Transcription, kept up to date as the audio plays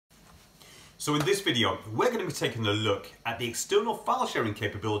So in this video, we're going to be taking a look at the external file sharing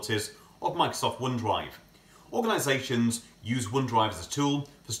capabilities of Microsoft OneDrive. Organizations use OneDrive as a tool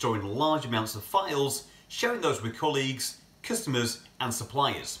for storing large amounts of files, sharing those with colleagues, customers and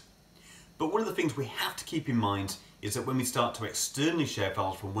suppliers. But one of the things we have to keep in mind is that when we start to externally share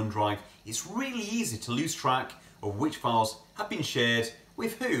files from OneDrive, it's really easy to lose track of which files have been shared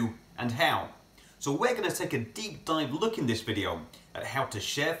with who and how. So we're going to take a deep dive look in this video at how to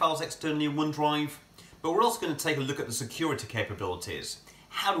share files externally in OneDrive, but we're also going to take a look at the security capabilities.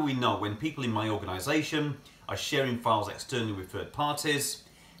 How do we know when people in my organisation are sharing files externally with third parties?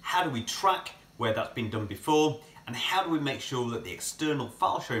 How do we track where that's been done before? And how do we make sure that the external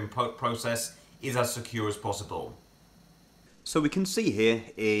file sharing process is as secure as possible? So we can see here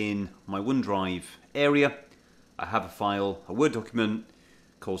in my OneDrive area, I have a file, a Word document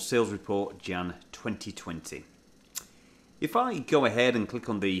called Sales Report Jan 2020. If I go ahead and click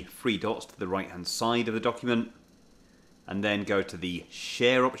on the three dots to the right hand side of the document and then go to the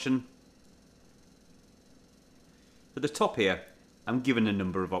share option, at the top here I'm given a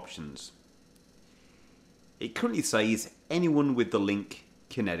number of options. It currently says anyone with the link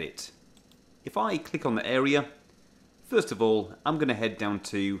can edit. If I click on the area, first of all I'm going to head down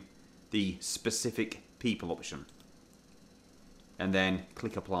to the specific people option and then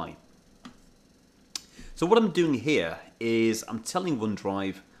click apply. So what I'm doing here is I'm telling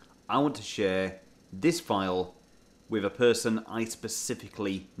OneDrive I want to share this file with a person I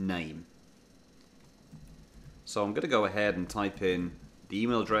specifically name. So I'm going to go ahead and type in the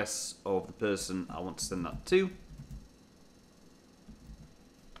email address of the person I want to send that to.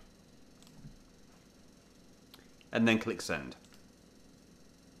 And then click send.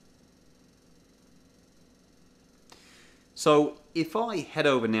 So if I head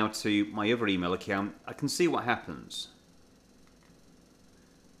over now to my other email account, I can see what happens.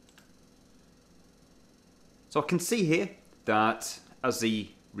 So I can see here that as the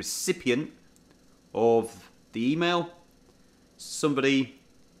recipient of the email, somebody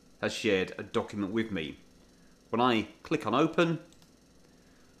has shared a document with me. When I click on open,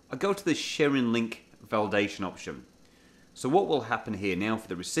 I go to the sharing link validation option. So what will happen here now for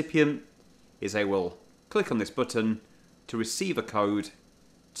the recipient is they will click on this button to receive a code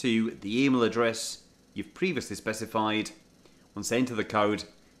to the email address you've previously specified. Once they enter the code,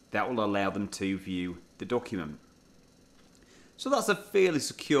 that will allow them to view the document. So that's a fairly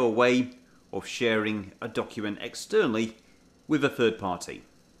secure way of sharing a document externally with a third party.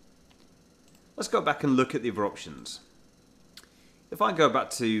 Let's go back and look at the other options. If I go back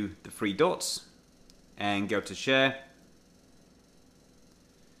to the three dots and go to share,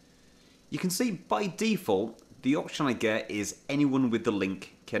 you can see by default the option I get is anyone with the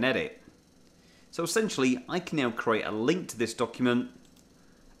link can edit. So essentially I can now create a link to this document.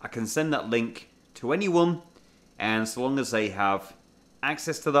 I can send that link to anyone, and so long as they have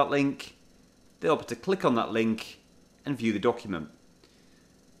access to that link, they'll be able to click on that link and view the document.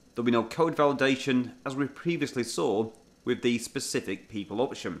 There'll be no code validation as we previously saw with the specific people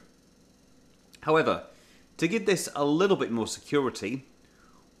option. However, to give this a little bit more security,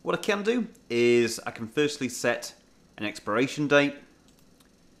 what I can do is I can firstly set an expiration date.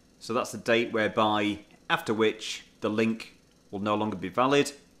 So that's the date whereby after which the link will no longer be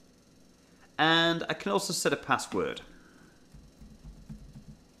valid. And I can also set a password.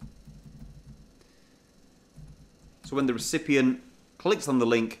 So when the recipient clicks on the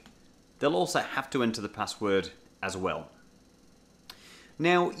link, they'll also have to enter the password as well.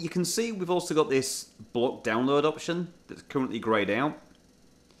 Now you can see we've also got this block download option that's currently greyed out.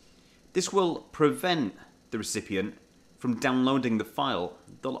 This will prevent the recipient from downloading the file.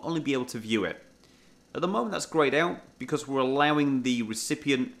 They'll only be able to view it. At the moment that's greyed out because we're allowing the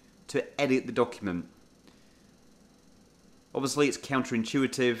recipient to edit the document. Obviously it's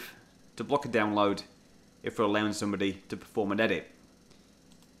counterintuitive to block a download if we're allowing somebody to perform an edit.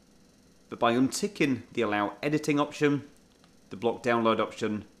 But by unticking the allow editing option, the block download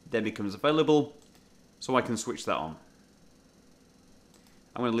option then becomes available, so I can switch that on.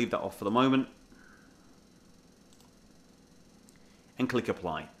 I'm going to leave that off for the moment and click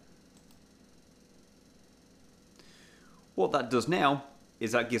apply. What that does now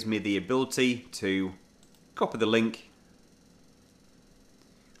is that gives me the ability to copy the link,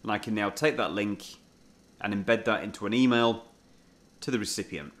 and I can now take that link and embed that into an email to the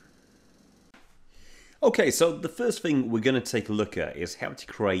recipient. Okay, so the first thing we're going to take a look at is how to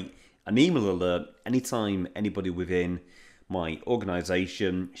create an email alert anytime anybody within my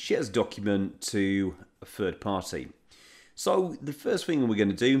organization shares a document to a third party. So the first thing we're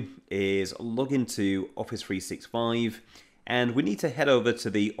going to do is log into Office 365 and we need to head over to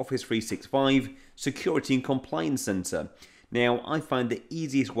the Office 365 Security and Compliance Center. Now, I find the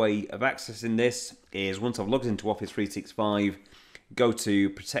easiest way of accessing this is once I've logged into Office 365, go to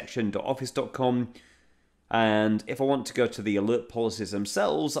protection.office.com, and if I want to go to the alert policies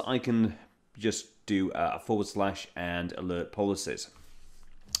themselves, I can just do a / and alert policies.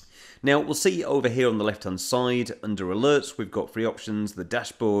 Now, we'll see over here on the left-hand side, under alerts, we've got 3 options. The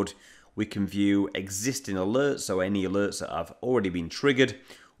dashboard, we can view existing alerts, so any alerts that have already been triggered,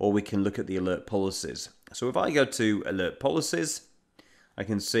 or we can look at the alert policies. So if I go to alert policies, I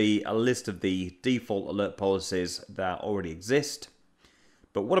can see a list of the default alert policies that already exist.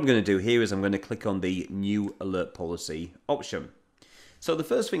 But what I'm going to do here is I'm going to click on the new alert policy option. So the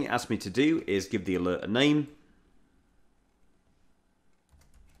first thing it asks me to do is give the alert a name.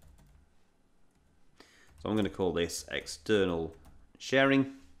 So I'm going to call this external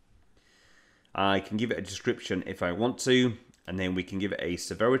sharing. I can give it a description if I want to, and then we can give it a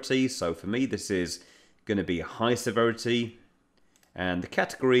severity. So for me, this is going to be high severity, and the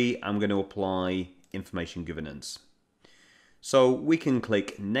category, I'm going to apply information governance. So we can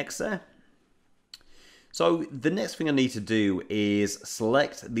click next there. So the next thing I need to do is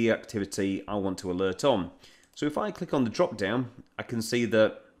select the activity I want to alert on. So if I click on the drop down, I can see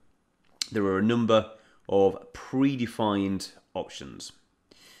that there are a number of predefined options.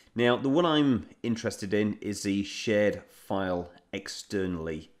 Now, the one I'm interested in is the shared file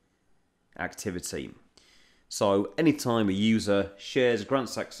externally activity. So anytime a user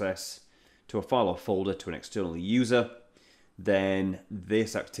grants access to a file or folder to an external user, then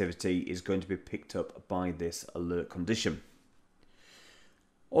this activity is going to be picked up by this alert condition.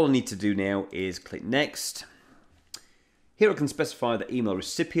 All I need to do now is click next. Here I can specify the email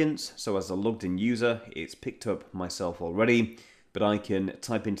recipients, so as a logged in user, it's picked up myself already, but I can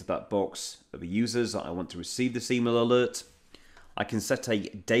type into that box of users that I want to receive this email alert. I can set a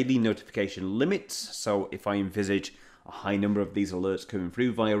daily notification limit, so if I envisage a high number of these alerts coming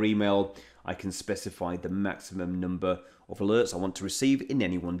through via email, I can specify the maximum number of alerts I want to receive in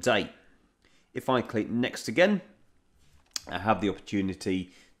any one day. If I click next again, I have the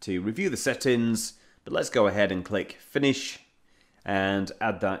opportunity to review the settings, but let's go ahead and click finish and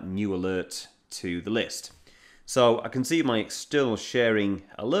add that new alert to the list. So I can see my external sharing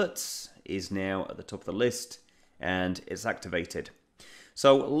alerts is now at the top of the list and it's activated.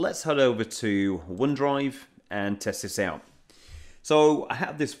 So let's head over to OneDrive and test this out. So I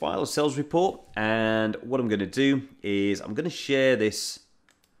have this file, sales report, and what I'm going to do is I'm going to share this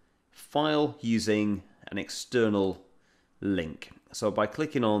file using an external link. So by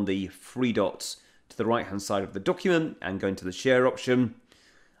clicking on the 3 dots to the right hand side of the document and going to the share option,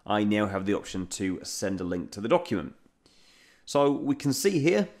 I now have the option to send a link to the document. So we can see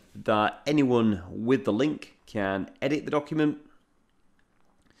here that anyone with the link can edit the document.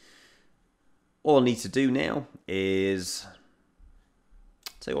 All I need to do now is,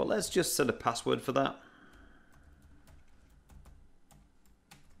 tell you what, let's just set a password for that.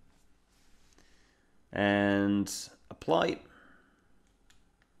 And apply.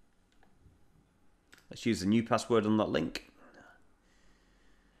 Let's use a new password on that link.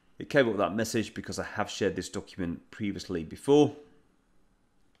 It came up with that message because I have shared this document previously before.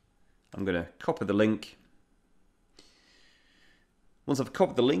 I'm going to copy the link. Once I've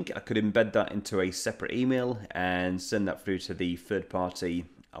copied the link, I could embed that into a separate email and send that through to the third party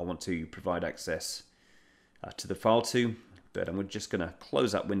I want to provide access to the file to. But I'm just going to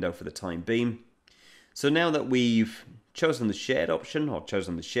close that window for the time being. So now that we've chosen the shared option or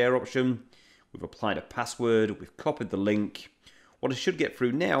chosen the share option, we've applied a password, we've copied the link. What I should get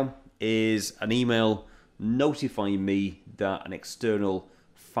through now is an email notifying me that an external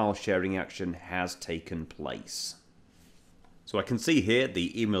file sharing action has taken place. So I can see here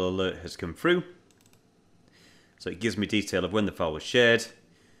the email alert has come through. So it gives me detail of when the file was shared,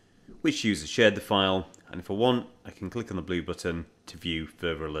 which user shared the file, and if I want, I can click on the blue button to view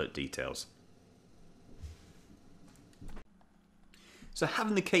further alert details. So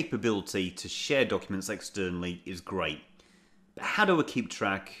having the capability to share documents externally is great. But how do I keep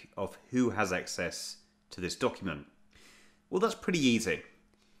track of who has access to this document? Well, that's pretty easy.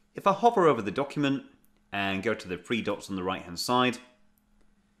 If I hover over the document and go to the 3 dots on the right hand side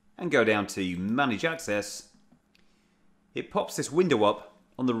and go down to Manage Access, it pops this window up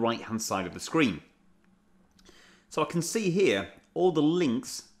on the right hand side of the screen. So I can see here all the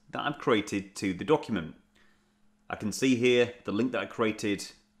links that I've created to the document. I can see here the link that I created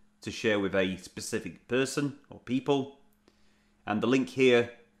to share with a specific person or people, and the link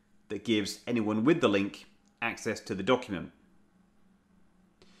here that gives anyone with the link access to the document.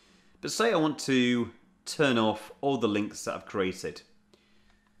 But say I want to turn off all the links that I've created.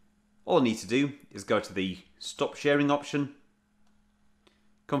 All I need to do is go to the stop sharing option,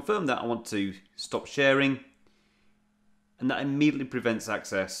 confirm that I want to stop sharing, and that immediately prevents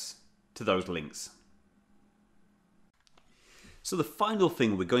access to those links. So the final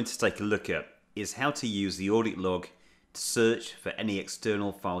thing we're going to take a look at is how to use the audit log to search for any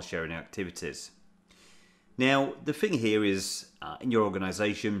external file sharing activities. Now, the thing here is, in your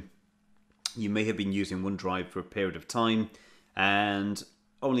organization, you may have been using OneDrive for a period of time and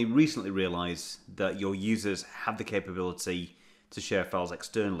only recently realized that your users have the capability to share files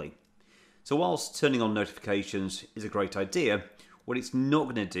externally. So whilst turning on notifications is a great idea, what it's not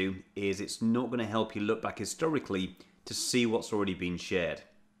going to do is it's not going to help you look back historically to see what's already been shared.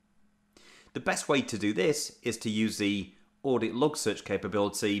 The best way to do this is to use the Audit Log search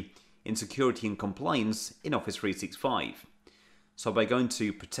capability in Security and Compliance in Office 365. So by going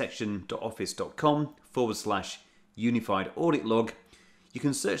to protection.office.com/unified audit log, you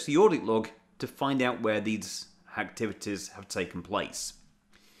can search the audit log to find out where these activities have taken place.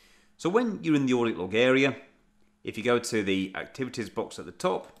 So when you're in the audit log area, if you go to the activities box at the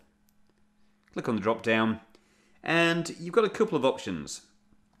top, click on the drop down, and you've got a couple of options.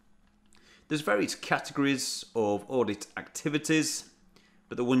 There's various categories of audit activities,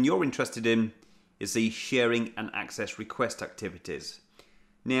 but the one you're interested in is the sharing and access request activities.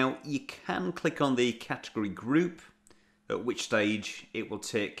 Now, you can click on the category group, at which stage it will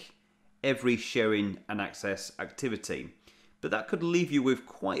tick every sharing and access activity, but that could leave you with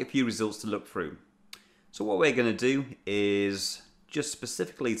quite a few results to look through. So what we're going to do is just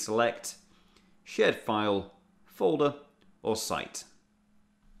specifically select shared file, folder, or site.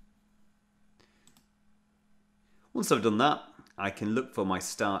 Once I've done that, I can look for my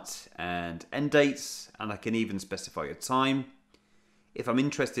start and end dates, and I can even specify a time. If I'm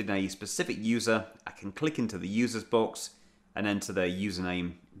interested in a specific user, I can click into the users box and enter their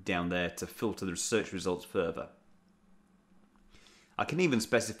username down there to filter the search results further. I can even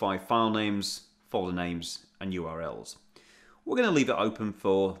specify file names, folder names, and URLs. We're going to leave it open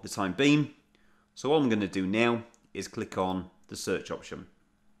for the time being, so all I'm going to do now is click on the search option.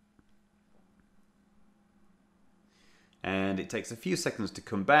 And it takes a few seconds to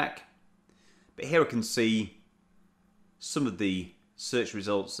come back, but here I can see some of the search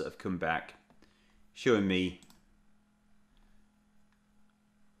results that have come back, showing me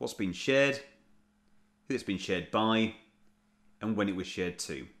what's been shared, who it's been shared by, and when it was shared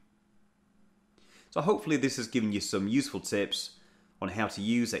to. So hopefully this has given you some useful tips on how to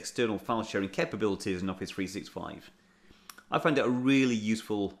use external file sharing capabilities in Office 365. I find it a really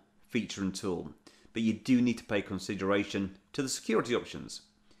useful feature and tool, but you do need to pay consideration to the security options.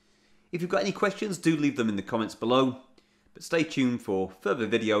 If you've got any questions, do leave them in the comments below, but stay tuned for further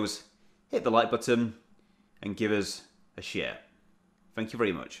videos, hit the like button, and give us a share. Thank you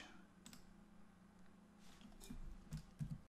very much.